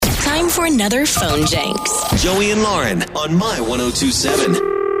for another phone Jenks. Joey and Lauren on My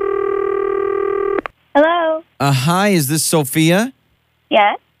 102.7. Hello. Hi, is this Sophia?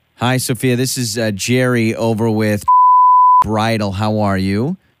 Yes. Hi, Sophia. This is Jerry over with Bridal. How are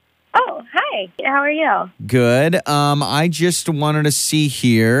you? Oh, hi. How are you? Good. I just wanted to see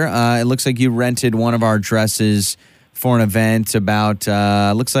here. It looks like you rented one of our dresses for an event about,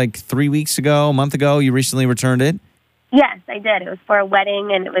 looks like 3 weeks ago, a month ago. You recently returned it? Yes, I did. It was for a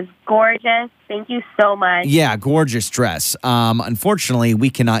wedding, and it was gorgeous. Thank you so much. Yeah, gorgeous dress. Unfortunately, we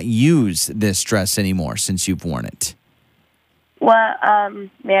cannot use this dress anymore since you've worn it. Well,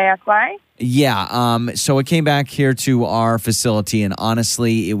 may I ask why? Yeah, so it came back here to our facility, and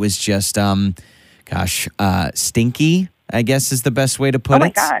honestly, it was just, stinky, I guess is the best way to put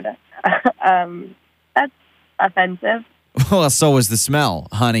it. Oh, my God. That's offensive. Well, so was the smell,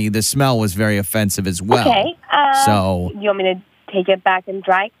 honey. The smell was very offensive as well. Okay. So you want me to take it back and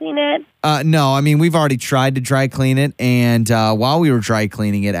dry clean it? No, I mean, we've already tried to dry clean it, and while we were dry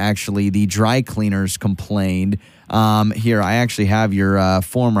cleaning it, actually, the dry cleaners complained. Here, I actually have your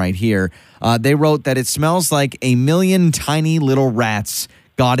form right here. They wrote that it smells like a million tiny little rats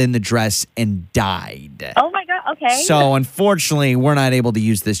got in the dress and died. Oh, my God. Okay. So, unfortunately, we're not able to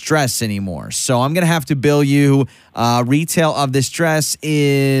use this dress anymore. So, I'm going to have to bill you. Retail of this dress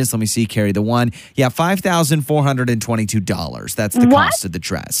is, let me see, carry the one. Yeah, $5,422. That's the cost of the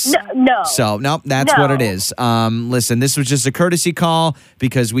dress. No. So, nope, that's what it is. Listen, this was just a courtesy call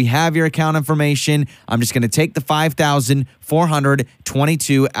because we have your account information. I'm just going to take the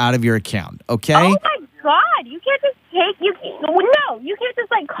 $5,422 out of your account, okay? Oh, my God. You can't just you can't just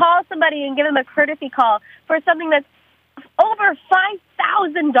call somebody and give them a courtesy call for something that's over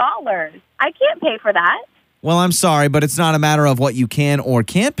 $5,000. I can't pay for that. Well, I'm sorry, but it's not a matter of what you can or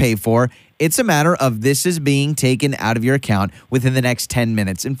can't pay for. It's a matter of this is being taken out of your account within the next 10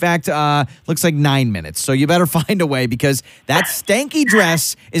 minutes. In fact, looks like 9 minutes. So you better find a way because that stanky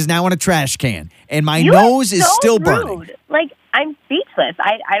dress is now in a trash can. And my nose is still burning. I'm speechless.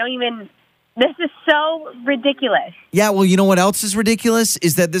 I don't even... This is so ridiculous. Yeah, well, you know what else is ridiculous?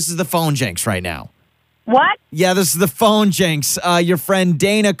 Is that this is the phone Jenks right now. What? Yeah, this is the phone Jenks. Your friend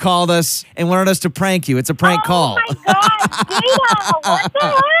Dana called us and wanted us to prank you. It's a prank call. Oh, my God, Dana, what the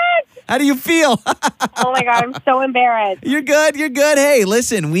heck? How do you feel? Oh, my God, I'm so embarrassed. You're good. Hey,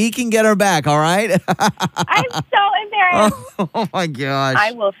 listen, we can get her back, all right? I'm so embarrassed. Oh, my gosh.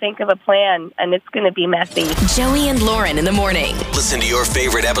 I will think of a plan, and it's going to be messy. Joey and Lauren in the morning. Listen to your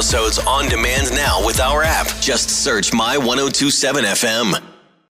favorite episodes on demand now with our app. Just search My 102.7 FM.